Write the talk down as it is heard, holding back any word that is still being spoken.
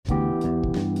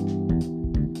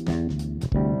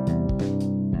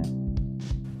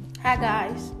Hi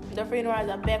guys, the Freedom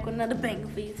Riders are back with another banger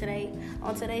for you today.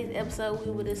 On today's episode,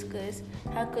 we will discuss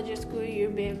how could your school year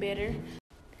be better.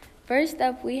 First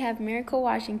up, we have Miracle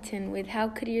Washington with how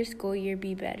could your school year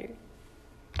be better.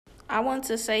 I want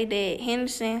to say that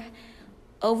Henderson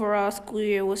overall school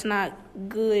year was not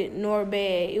good nor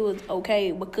bad. It was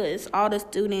okay because all the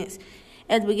students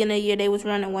at the beginning of the year, they was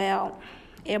running wild.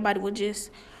 Everybody was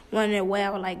just running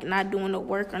wild, like not doing the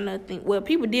work or nothing. Well,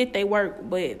 people did their work,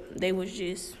 but they was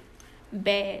just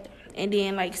bad. And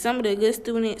then like some of the good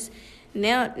students,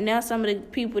 now some of the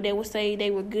people that would say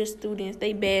they were good students,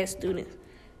 they bad students.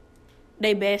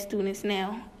 They bad students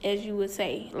now, as you would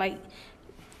say. Like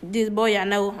this boy I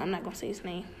know, I'm not gonna say his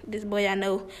name. This boy I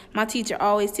know, my teacher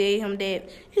always tell him that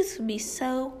you used to be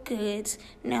so good.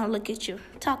 Now look at you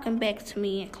talking back to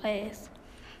me in class.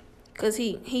 Cause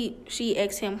she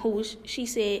asked him she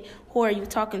said, who are you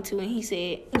talking to? And he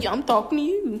said, yeah, I'm talking to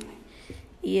you.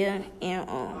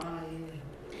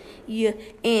 Yeah,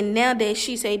 and now that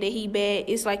she say that he bad,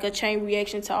 it's like a chain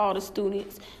reaction to all the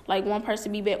students. Like one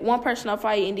person be bad, one person will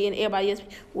fight, and then everybody else,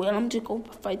 well, I'm just gonna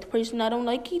fight the person I don't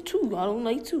like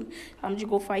too. I'm just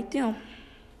gonna fight them.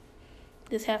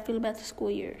 That's how I feel about the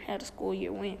school year, how the school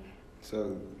year went.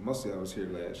 So most of y'all was here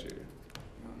last year.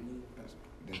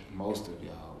 Most of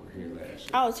y'all were here last year.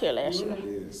 I was here last year.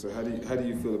 Yeah. So how do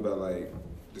you feel about like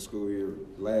the school year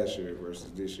last year versus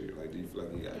this year? Like, do you feel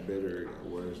like it got better or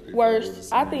worse?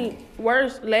 Worse. I think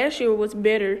worse. Last year was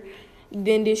better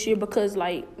than this year because,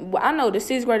 like, I know the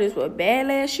sixth graders were bad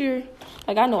last year.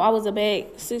 Like, I know I was a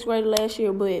bad sixth grader last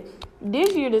year, but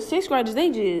this year the sixth graders, they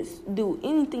just do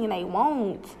anything they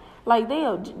want. Like,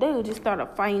 they'll just start a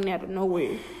fighting out of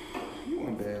nowhere. You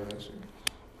weren't bad last year.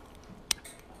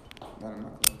 Not in my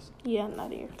class. Yeah,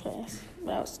 not in your class,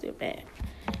 but I was still bad.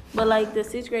 But, like, the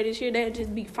sixth graders here, they'll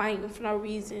just be fighting for no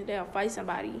reason. They'll fight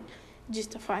somebody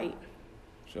just to fight.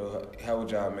 So how would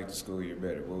y'all make the school year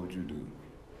better? What would you do?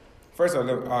 First of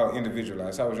all, I'll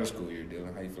individualize. How was your school year,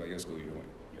 Dylan? How you feel like your school year went?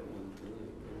 It was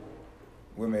good.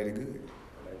 What made it good?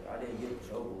 Like, I didn't get in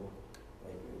trouble.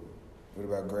 Like, What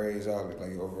about grades, all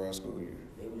like your overall school year?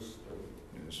 they was straight.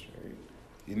 It was straight.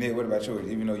 Nick, what about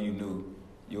yours? Even though you knew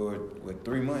your,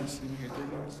 3 months? You here 3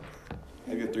 months?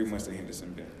 Have your 3 months at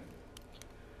Henderson been?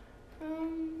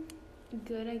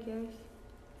 Good, I guess.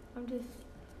 I'm just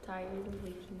tired of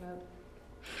waking up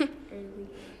early.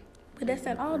 But that's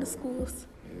at all the schools.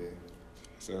 Yeah.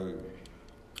 So,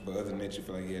 but other than that, you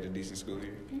feel like you had a decent school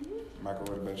year? Mm-hmm. Michael,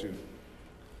 what about you?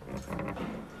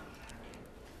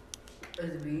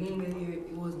 At the beginning of the year,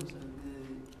 it wasn't so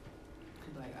good.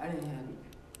 Cause like I didn't have,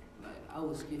 like I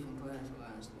was skipping class a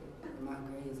lot and stuff. And my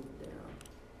grades were down.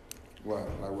 Why?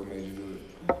 Like, what made you do it?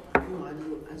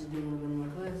 I just didn't want to go to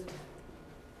my class.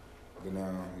 But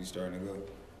now you starting to go.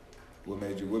 What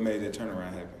made that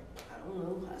turnaround happen? I don't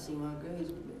know. I seen my grades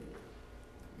were bad.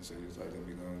 So you was like, let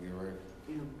me go and get right.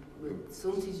 You know, but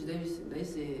some teachers they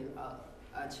said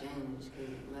I changed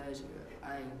because last year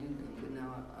I ain't do them, but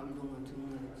now I'm doing too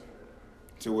much.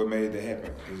 So what made that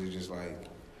happen? Is it just like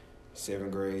 7th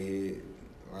grade hit,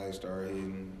 life started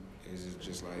hitting? Is it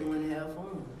just like I want to have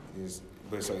fun. is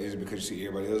it because you see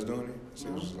everybody else doing it? So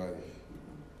No. it's just like,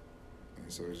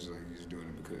 and so it's just like you just doing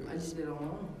it because. I just did it on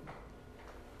my own.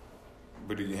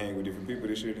 But did you hang with different people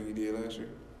this year than you did last year?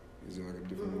 Is it like a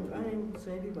different? I ain't with the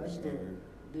same people. I just didn't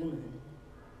do nothing.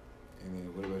 And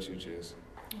then what about you, Chess?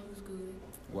 It was good.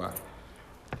 Why?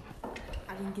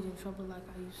 I didn't get in trouble like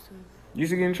I used to. You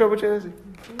used to get in trouble, Chelsea?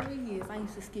 Yes, I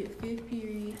used to skip 5th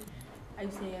period. I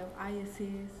used to have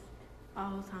ISS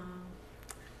all the time.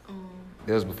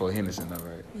 That was before Henderson, though,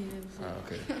 right? Yeah, that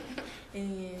was it. Okay.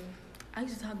 And then I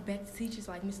used to talk back to teachers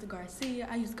like Mr. Garcia.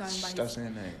 I used to call him by Stop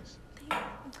saying names.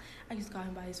 I used to call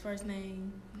him by his first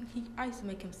name. I used to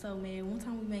make him so mad. One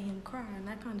time we made him cry, and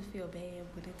I kind of feel bad,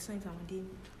 but at the same time I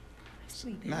didn't. I used to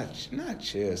be bad. Not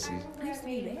Chelsea. I used to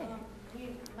be bad.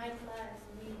 My class,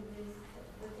 me and the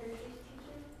third grade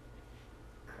teacher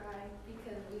cried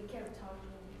because we kept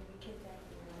talking and we kept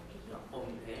acting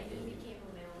and he became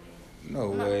a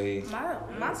mailman. No way.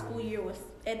 My school year was,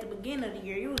 at the beginning of the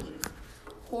year, it was just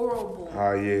horrible.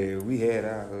 Oh yeah, we had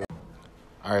our.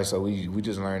 All right, so we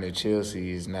just learned that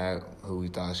Chelsea is not who we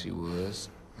thought she was,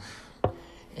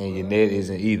 and Yannette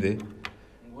isn't either.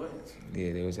 What?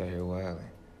 Yeah, they was out here wilding.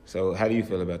 So how do you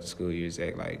feel about the school year,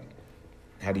 Zach? Like,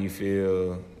 how do you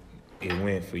feel it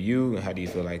went for you, and how do you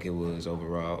feel like it was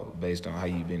overall, based on how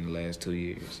you've been the last 2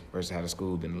 years versus how the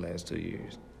school been the last 2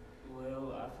 years?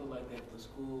 Well, I feel like that the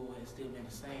school has still been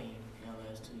the same in the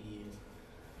last 2 years.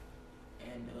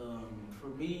 And for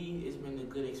me, it's been a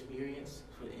good experience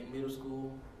in middle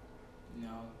school. You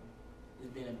know,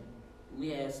 we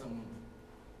had some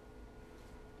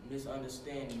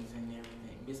misunderstandings and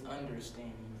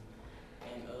everything,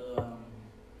 and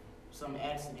some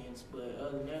accidents. But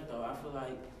other than that, though, I feel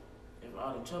like if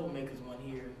all the troublemakers weren't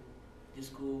here, this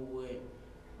school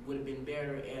would have been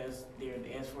better as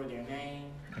for their name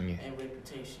and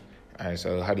reputation. All right,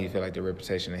 so how do you feel like the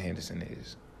reputation of Henderson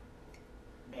is?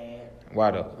 Bad.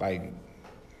 Why though? Like,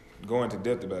 going to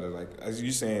depth about it, like, as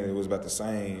you saying it was about the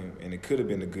same and it could have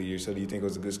been a good year, so do you think it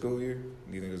was a good school year?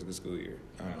 Do you think it was a good school year?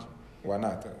 No. Why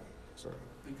not though? So.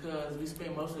 Because we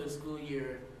spent most of the school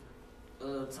year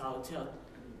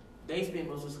they spent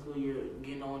most of the school year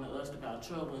getting on to us about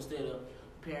trouble instead of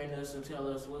preparing us and tell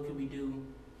us what could we do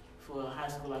for high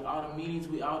school. Like all the meetings,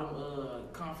 all the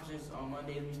conferences on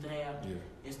Mondays we used to have. Yeah.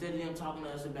 Instead of them talking to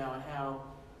us about how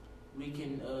we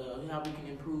can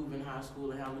improve in high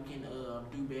school and how we can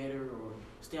do better or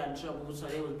stay out of trouble, so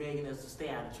they was begging us to stay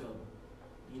out of trouble,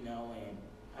 you know. And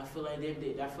I feel like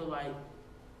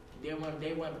they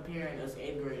weren't preparing us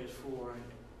 8th graders for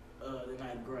the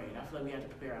 9th grade. I feel like we have to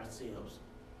prepare ourselves.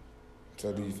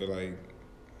 So do you feel like,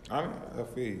 I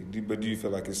feel you, but do you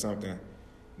feel like it's something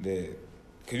that,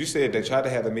 because you said they tried to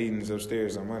have the meetings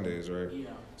upstairs on Mondays, right? Yeah.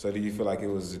 So do you feel like it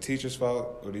was the teacher's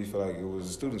fault, or do you feel like it was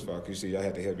the student's fault? Because you said y'all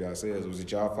had to help yourselves. Was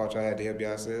it y'all fault y'all had to help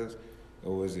yourselves,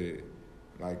 or was it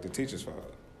like the teacher's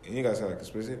fault? And you guys have like a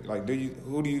specific, like,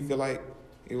 who do you feel like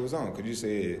it was on? Because you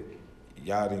said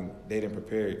they didn't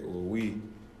prepare it,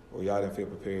 or y'all didn't feel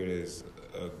prepared as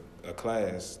a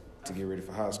class to get ready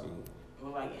for high school.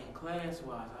 Well, like in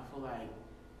class-wise, I feel like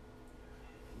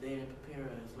they didn't prepare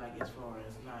us, like as far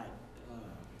as not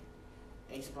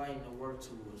explaining the work to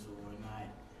us or not.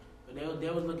 But they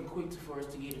was looking quick for us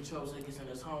to get in trouble so they could send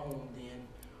us home than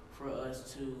for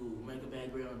us to make a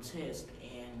background test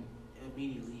and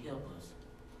immediately help us.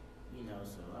 You know,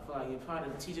 so I feel like it's part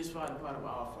of the teacher's fault and part of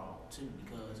our fault too,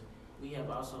 because we have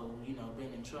also, you know,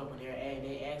 been in trouble.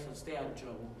 They asked us to stay out of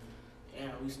trouble,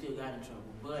 and we still got in trouble.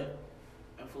 But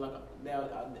I feel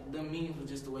like the meetings was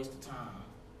just a waste of time,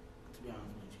 to be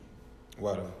honest with you.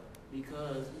 Why though?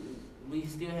 Because we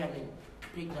still haven't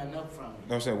picked nothing up from it. You know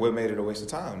what I'm saying? What made it a waste of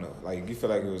time though? Like, you feel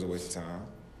like it was a waste of time.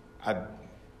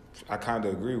 I kind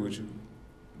of agree with you,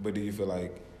 but do you feel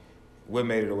like what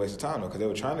made it a waste of time though? Because they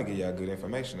were trying to get y'all good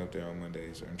information up there on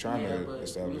Mondays and trying to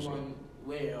establish it.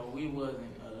 We wasn't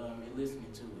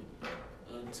listening to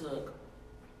it. Tuck,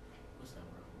 what's that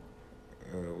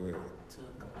word?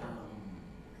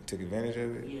 Took advantage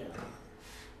of it? Yeah.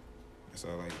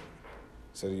 So like,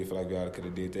 so do you feel like y'all could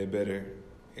have did that better?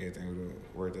 Everything would have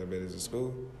worked out better as a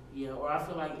school? Yeah, or I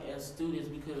feel like as students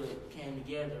we could have came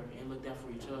together and looked out for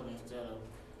each other instead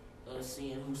of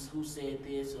seeing who said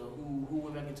this or who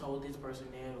went back and told this person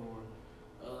that,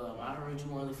 or I heard you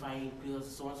wanted to fight because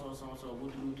so and so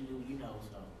what do you know,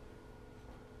 so.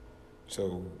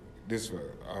 So this for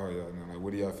all y'all know, like,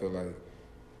 what do y'all feel like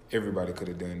everybody could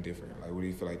have done different? Like, what do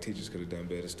you feel like teachers could have done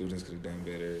better, students could have done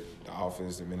better, the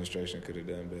office, administration could have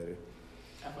done better?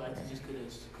 I feel like teachers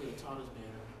could have taught us better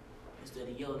instead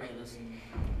of yelling at us and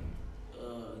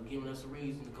giving us a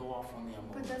reason to go off on them.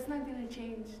 But that's not gonna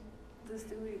change the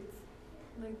students.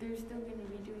 Like, they're still gonna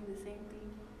be doing the same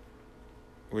thing.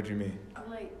 What do you mean?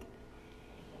 Like,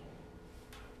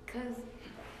 cause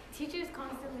teachers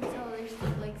constantly tell their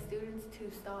students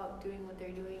to stop doing what they're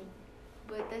doing,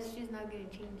 but that's just not gonna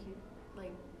change you,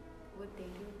 like, what they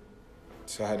do.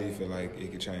 So how do you feel like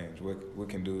it could change? What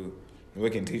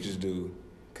can teachers do?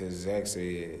 Because Zach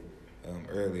said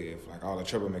earlier, if like all the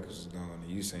troublemakers was gone,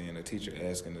 and you saying a teacher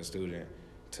asking the student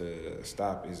to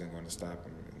stop isn't going to stop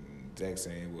him. And Zach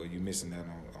saying, well, you missing out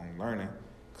on learning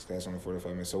because class only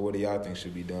 45 minutes. So what do y'all think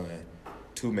should be done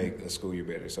to make a school year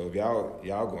better? So if y'all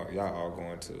all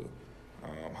going to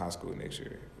high school next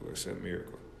year, except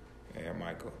Miracle and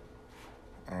Michael.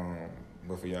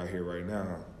 But for y'all here right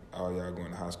now, all y'all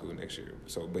going to high school next year.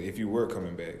 So, but if you were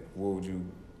coming back, what would you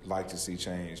like to see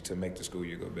change to make the school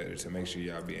year go better, to make sure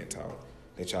y'all being taught,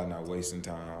 that y'all not wasting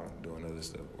time doing other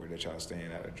stuff, or that y'all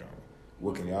staying out of drama?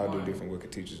 What can y'all do different? What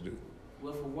can teachers do?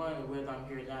 Well, for one, whether I'm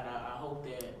here or not, I hope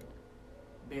that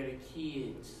better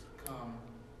kids come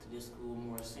to this school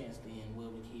more sense than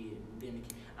the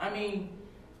kids. I mean,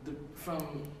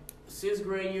 from 6th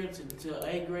grade year to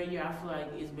 8th grade year, I feel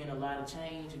like it's been a lot of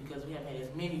change because we haven't had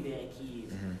as many bad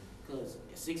kids. Because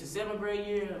 6th and 7th grade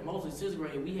year, mostly 6th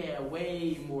grade, we had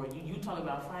way more. You talk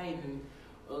about fighting,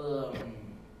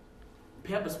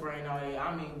 pepper spray and all that.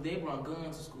 I mean, they brought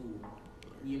guns to school,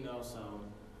 you know, so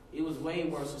it was way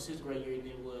worse in 6th grade year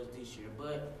than it was this year.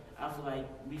 But I feel like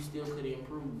we still could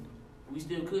improve. We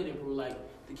still could improve, like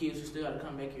the kids who still got to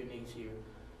come back here next year.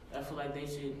 I feel like they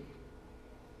should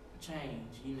change,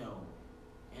 you know,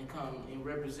 and come and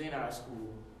represent our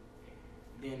school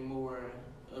than more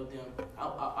of them.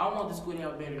 I want the school to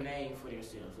have a better name for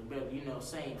themselves, a better,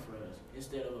 saying for us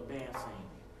instead of a bad saying.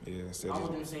 Yeah, I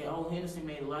want them to say, "Oh, Henderson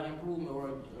made a lot of improvement,"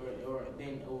 or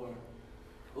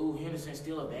 "Oh, Henderson's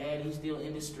still a bad. He's still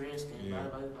in distress." And blah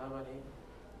blah blah blah.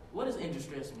 What does in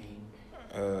distress mean?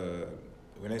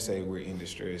 When they say we're in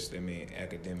distress, they mean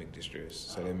academic distress.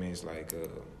 So that means like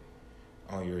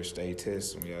on your state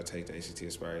test, when y'all take the ACT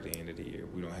Aspire at the end of the year,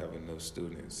 we don't have enough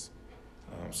students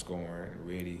scoring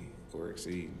ready or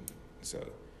exceeding. So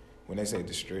when they say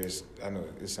distress, I know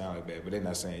it sounds like bad, but they're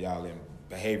not saying y'all in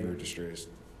behavior distress.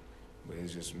 But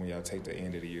it's just when y'all take the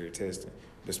end of the year testing.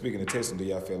 But speaking of testing, do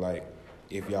y'all feel like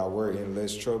if y'all were in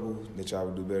less trouble, that y'all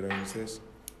would do better on the test?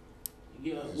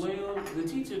 Yeah, well, the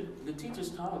teachers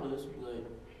taught us, but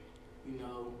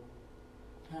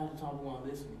how to talk while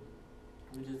listening.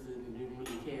 We just didn't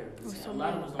really care. A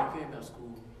lot of us don't care about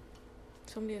school.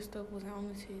 Some of that stuff wasn't on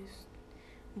the test,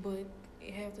 but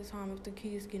half the time, if the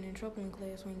kids get in trouble in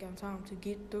class, we ain't got time to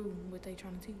get through what they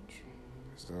trying to teach.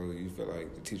 So you feel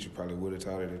like the teacher probably would have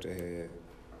taught it if they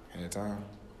had time?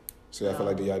 So I feel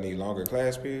like, do y'all need longer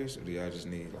class periods, or do y'all just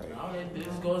need like? No,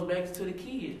 this goes back to the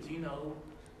kids. All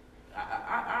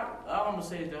I'm gonna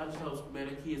say is that I just hope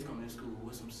better kids come to school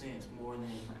with some sense more than,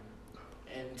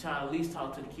 and try to at least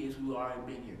talk to the kids who already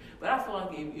been here. But I feel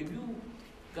like if you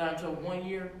got in trouble 1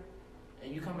 year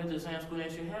and you come into the same school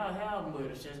next year, how more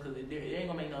the sense? Because it ain't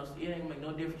gonna make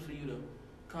no difference for you to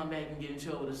come back and get in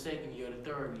trouble the second year or the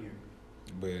third year.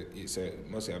 But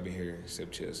most of y'all been here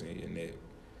except Chelsea and Annette.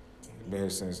 Been here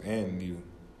since, and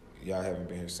y'all haven't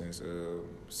been here since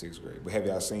 6th grade. But have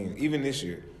y'all seen, even this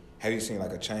year, have you seen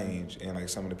like a change in like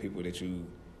some of the people that you,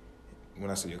 when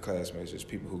I say your classmates, just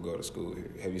people who go to school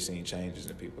here, have you seen changes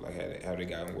in people? Like have they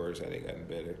gotten worse, have they gotten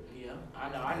better? Yeah, I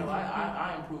know.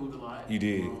 I improved a lot. You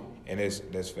did, and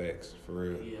that's facts, for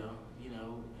real. Yeah,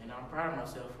 and I'm proud of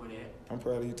myself for that. I'm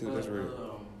proud of you too, that's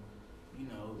real.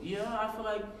 I feel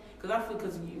like,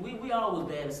 because we all was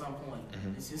bad at some point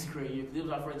in 6th grade year, because it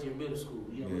was our first year of middle school.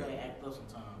 We're going to act up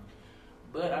sometimes.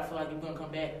 But I feel like if you're going to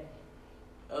come back,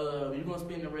 you're going to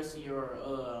spend the rest of your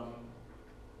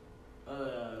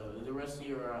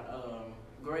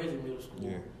grades in middle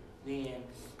school, then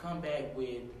come back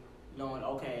with knowing,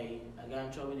 okay, I got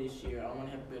in trouble this year, I want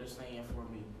to have a better saying for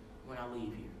me when I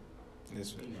leave here.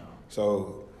 That's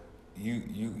So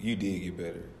you did get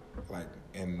better. Like,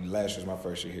 and last year's my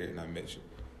first year here, and I met you.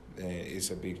 And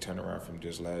it's a big turnaround from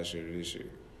just last year to this year.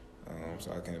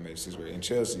 So I can't imagine 6th grade. In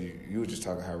Chelsea, you were just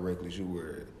talking how reckless you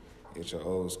were at your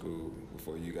old school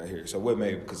before you got here. So what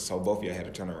made, so both of y'all had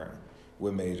a turnaround.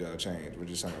 What made y'all change? Was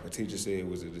it something like a teacher said?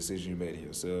 Was it a decision you made it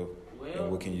yourself? And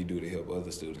what can you do to help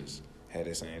other students have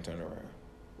that same turnaround?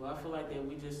 Well, I feel like that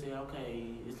we just said,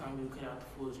 okay, it's time to cut out the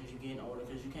foolishness. You're getting older,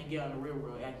 because you can't get out in the real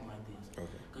world acting like this.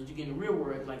 Okay. Because you get in the real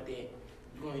world like that,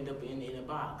 you're going to end up in a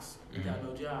box without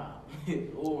no job.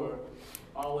 Or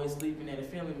always sleeping at a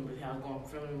family member's house, going from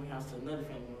family member's house to another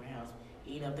family member's house,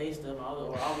 eating up their stuff,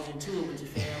 or always into it with your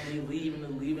family,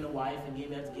 leaving the wife and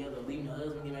getting back together, leaving the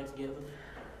husband and getting back together.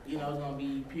 It's going to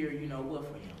be pure, what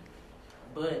for him.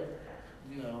 But,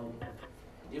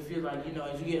 it feels like,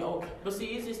 as you get older. But see,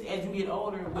 it's just as you get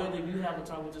older, whether you have to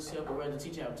talk with yourself or whether the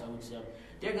teacher have to talk with yourself,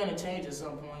 they're going to change at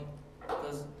some point.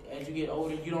 Because as you get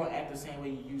older, you don't act the same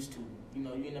way you used to.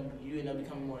 You end up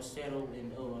becoming more settled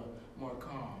and more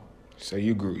calm. So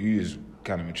you just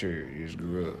kind of matured. You just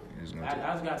grew up.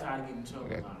 I just got tired of getting in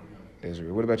trouble. That's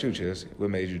real. What about you, Chelsea? What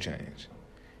made you change?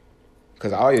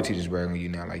 Because all your teachers brag on you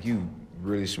now. Like, you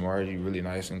really smart, you really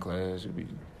nice in class.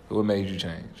 What made you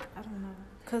change? I don't know.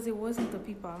 Because it wasn't the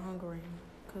people I hung around.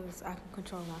 Because I can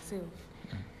control myself.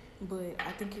 But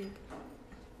I think it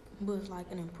was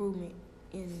like an improvement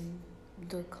in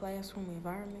the classroom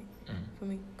environment for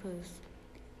me. Because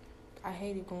I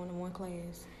hated going to one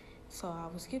class. So I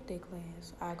would skip that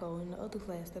class. I go in the other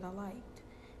class that I liked.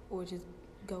 Or just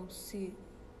go sit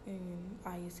in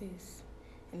ISS.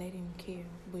 And they didn't care.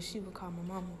 But she would call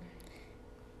my mama.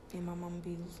 And my mama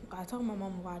I told my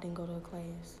mama why I didn't go to a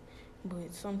class.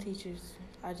 But some teachers,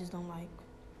 I just don't like.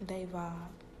 They vibe.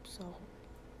 So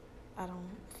I don't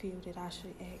feel that I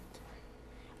should act.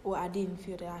 Well, I didn't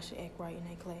feel that I should act right in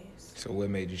that class. So what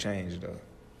made you change, though?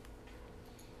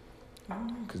 I don't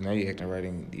know. Because now you're acting right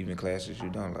in even classes you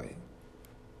don't like.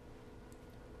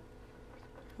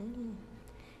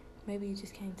 Maybe it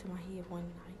just came to my head one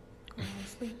night when I was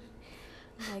asleep.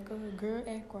 Like, girl,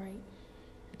 act right.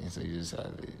 And so you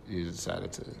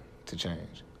decided to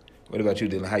change. What about you,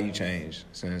 Dylan? How you changed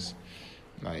since,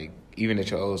 like, even at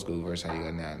your old school versus how you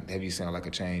got now? Have you seen like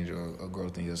a change or a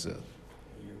growth in yourself?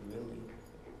 Yeah, really.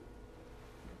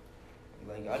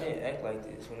 Like, I didn't act like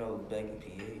this when I was back in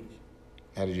PH.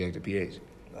 How did you act at PH?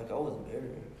 Like I was better.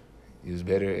 You was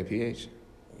better at PH?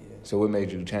 Yeah. So what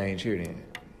made you change here then?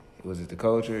 Was it the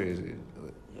culture? Is it?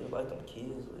 Yeah, like them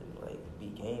kids would like be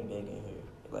game back in here.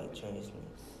 It like changed me.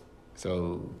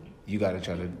 So you got to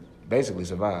try to basically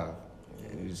survive.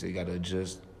 Yeah. You got to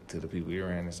adjust to the people you're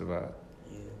around and survive.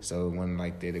 Yeah. So it wasn't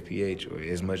like that at PH or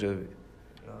as much of it.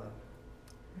 Nah.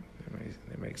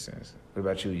 That makes sense. What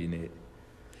about you, Yanette?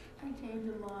 I changed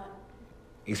a lot.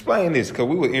 Explain this, because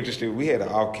we were interested. We had an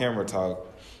off-camera talk,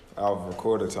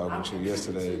 off-recorder talk with you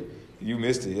yesterday. You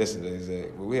missed it yesterday, Zach.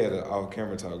 But we had an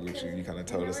off-camera talk with you. You kind of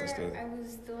told us and stuff. I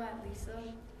was still at Lisa.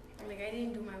 Like, I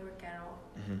didn't do my work at all.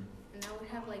 Mm-hmm. And I would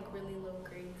have, like, really low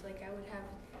grades. Like, I would have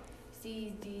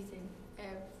C's, D's, and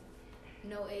F's.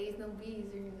 No A's, no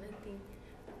B's, or nothing.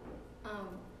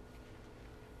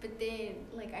 But then,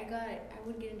 like, I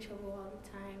would get in trouble all the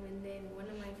time. And then one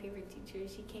of my favorite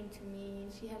teachers, she came to me, and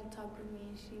she had to talk with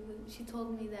me. And she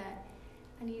told me that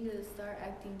I need to start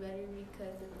acting better,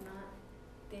 because if not,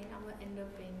 then I'm going to end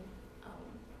up in,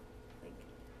 like,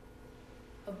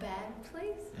 a bad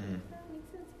place. Mhm. If that makes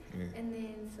sense. Yeah. And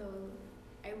then, so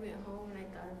I went home and I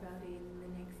thought about it, and the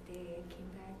next day I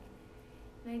came back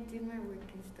and I did my work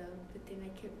and stuff, but then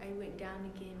I went down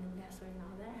again, and that's when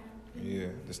all that happened. Yeah,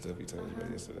 the stuff you told us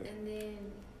about yesterday. And then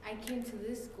I came to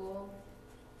this school.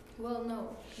 Well,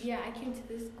 no, yeah, I came to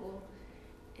this school,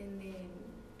 and then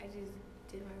I just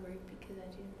did my work because I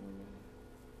didn't want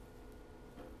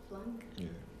to flunk. Yeah.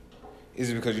 Is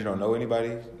it because you don't know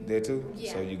anybody there too?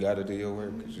 Yeah. So you got to do your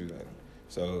work? Cause you like,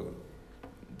 so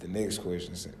the next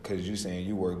question is, because you saying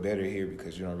you work better here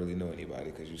because you don't really know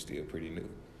anybody because you're still pretty new.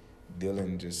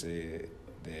 Dylan just said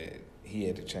that he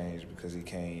had to change because he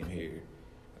came here.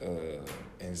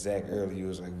 And Zach earlier, he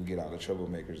was like, we get all the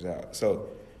troublemakers out. So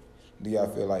do y'all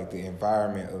feel like the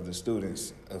environment of the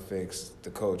students affects the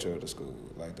culture of the school?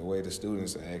 Like the way the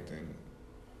students are acting,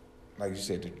 like you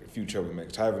said, a few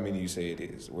troublemakers, however many you say it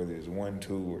is, whether it's 1,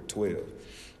 2, or 12.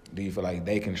 Do you feel like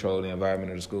they control the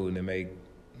environment of the school and they make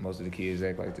most of the kids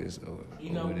act like this? Or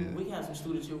we have some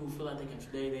students here who feel like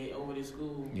they over this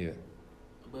school. Yeah.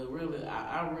 But really,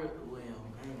 I ain't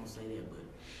gonna say that, but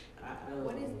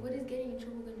What is getting in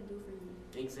trouble gonna do for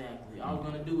you? Exactly. All it's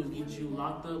gonna do is get you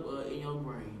locked up in your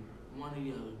grade, one or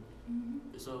the other.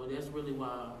 Mm-hmm. So that's literally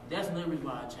why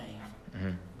I changed.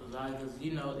 Mm-hmm. Because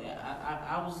you know,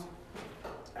 I was.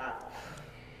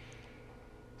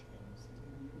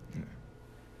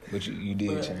 But you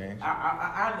did change. All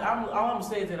I'm gonna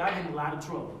say is that I get in a lot of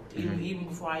trouble, Mm-hmm. even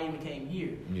before I even came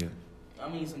here. Yeah. I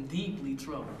mean, some deeply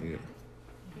trouble. Yeah.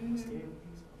 Mm-hmm.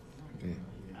 Yeah.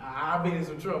 I've been in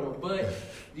some trouble, but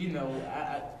you know,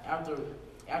 after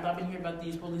I've been hearing about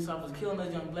these police officers killing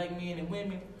those young black men and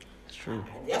women, It's true.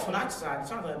 that's when I decided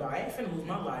something about I ain't finna lose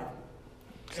my life.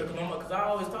 Because I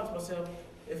always thought to myself,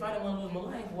 if I didn't want to lose my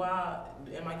life, why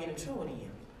am I getting in trouble then?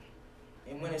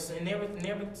 And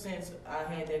ever since I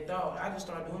had that thought, I just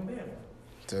started doing better.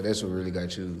 So that's what really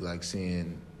got you like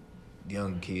seeing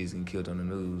young kids getting killed on the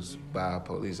news by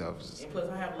police officers. And plus,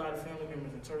 I have a lot of family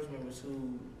members and church members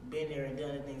who been there and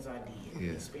done the things I did,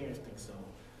 Yeah. experienced things.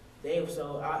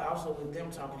 So I also with them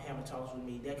having talks with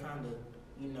me, that kind of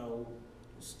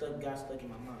got stuck in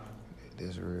my mind.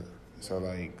 That's real. So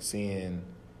like seeing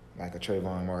like a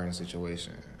Trayvon Martin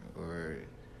situation or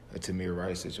a Tamir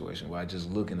Rice situation where I just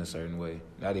look in a certain way,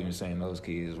 not even saying those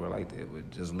kids were like that, but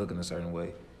just looking a certain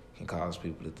way can cause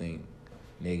people to think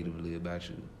negatively about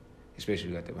you, especially if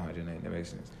you got that behind your name. That makes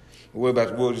sense. What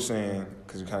was you saying,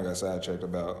 because you kind of got sidetracked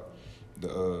about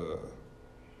the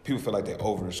people feel like they're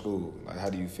over the school. Like, how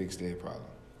do you fix that problem?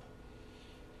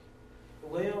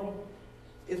 Well,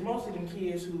 it's mostly them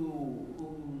kids who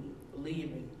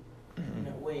leaving.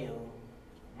 Mm-hmm. Well,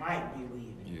 might be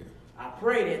leaving. Yeah. I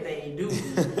pray that they do,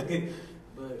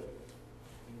 but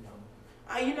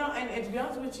and to be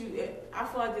honest with you, I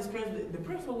feel like the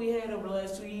principal we had over the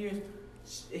last 2 years,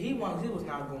 he was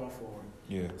not going forward.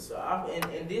 Yeah. So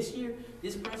and this year,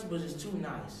 this principal is just too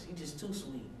nice. He's just too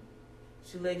sweet.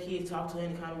 She let kids talk to her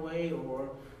any kind of way or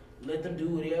let them do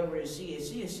whatever, and she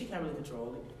can't really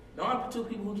control it. The only 2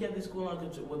 people who kept this school under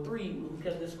control, well, 3 who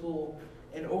kept this school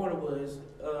in order was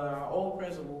our old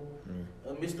principal,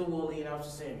 Mr. Woolley, and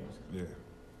Officer Simmons. Yeah.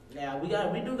 Now we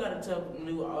do got a tough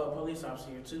new police officer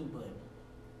here too, but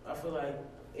I feel like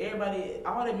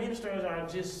all the administrators are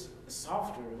just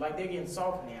softer. Like they're getting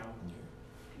soft now.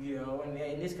 Yeah. You know, and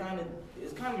it's kind of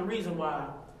the reason why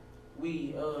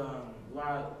we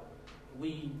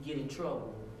get in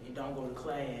trouble and don't go to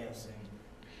class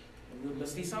but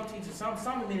see, some teachers, some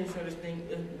administrators think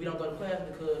we don't go to class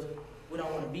because we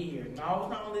don't want to be here. No, it's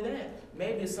not only that.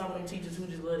 Maybe it's some of them teachers who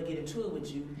just love to get into it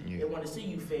with you. Yeah. They want to see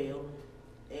you fail,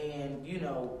 And, you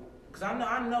know, because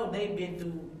I know they've been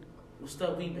through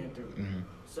stuff we've been through. Mhm.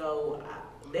 So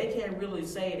they can't really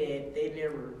say that they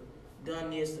never done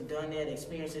this or done that,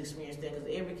 experienced that, because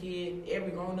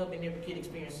every grown up and every kid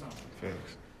experienced something.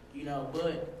 Facts. You know,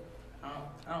 but I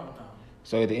don't know.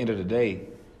 So at the end of the day,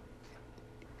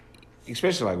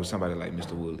 especially like with somebody like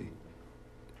Mr. Woolley,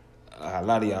 a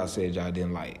lot of y'all said y'all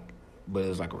didn't like, but it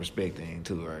was like a respect thing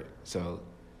too, right? So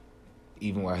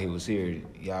even while he was here,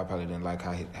 y'all probably didn't like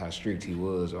how strict he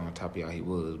was, or on top of y'all he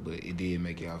was, but it did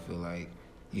make y'all feel like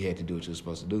you had to do what you were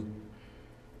supposed to do.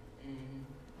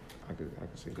 I could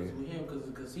see Cause that. with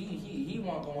him, cause he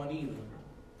wasn't going either,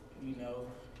 you know.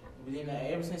 But then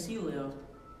ever since he left,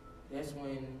 that's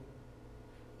when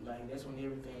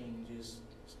everything just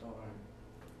started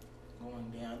going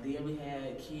down. Then we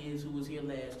had kids who was here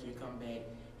last year come back,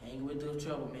 hanging with the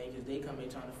troublemakers. They come in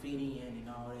trying to fit in and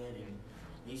all that, and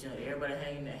everybody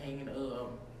hanging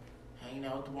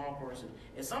out with the wrong person.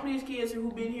 And some of these kids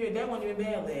who been here, that wasn't even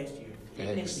bad last year.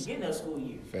 Even at the beginning of the school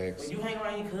year. Facts. When you hang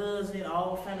around your cousin,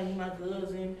 all family, he my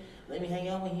cousin, let me hang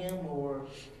out with him, or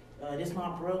this my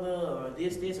brother, or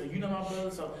this, or you know my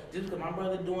brother, so just because my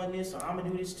brother doing this, so I'm gonna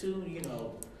do this too, you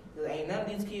know. Ain't none of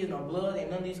these kids no blood,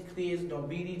 ain't none of these kids no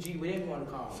BDG, whatever you want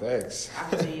to call them. Facts. I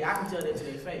can tell that to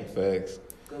their face. Facts.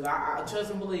 Because I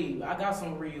trust and believe. I got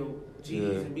some real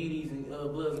GDs and BDs and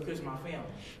Bloods and Crips in my family.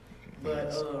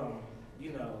 But,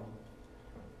 you know.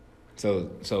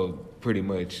 So pretty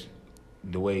much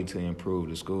the way to improve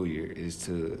the school year is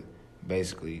to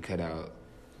basically cut out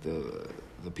the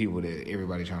people that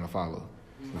everybody trying to follow.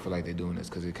 I feel like they're doing this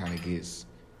because it kind of gets...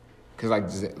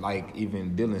 Because like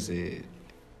even Dylan said,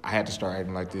 I had to start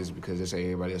acting like this because they say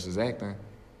everybody else is acting,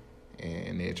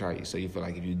 and they'll try you. So you feel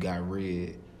like if you got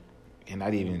rid, and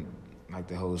not even like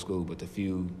the whole school, but the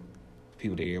few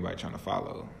people that everybody trying to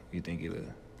follow, you think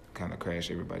it'll kind of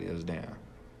crash everybody else down.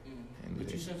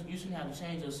 But you shouldn't have to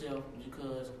change yourself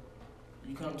because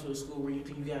you come to a school where you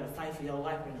think you got to fight for your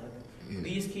life or nothing. Yeah.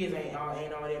 These kids ain't all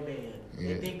that bad.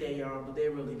 They think they are, but they're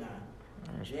really not.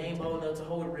 They ain't bold enough to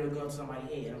hold a real gun to somebody's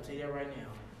head. I'm telling you that right now.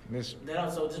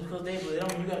 So just because they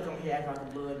don't mean you gotta come here act like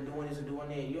the blood and doing this and doing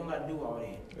that. You don't gotta do all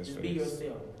that. That's just be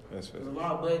yourself. That's fair.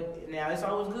 But now it's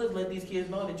always good to let these kids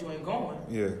know that you ain't going.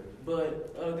 Yeah.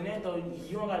 But other than that though,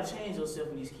 you don't gotta change yourself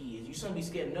with these kids. You shouldn't be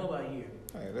scared of nobody here.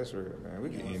 Hey, that's real, man. We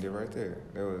can end it right there.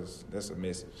 That's a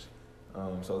message.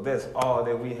 So that's all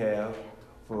that we have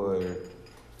for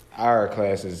our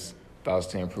classes, thoughts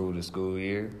to improve the school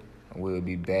year. We'll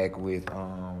be back with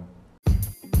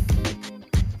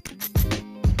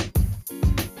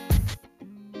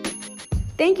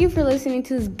Thank you for listening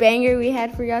to this banger we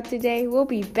had for y'all today. We'll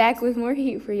be back with more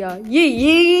heat for y'all.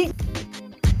 Yee!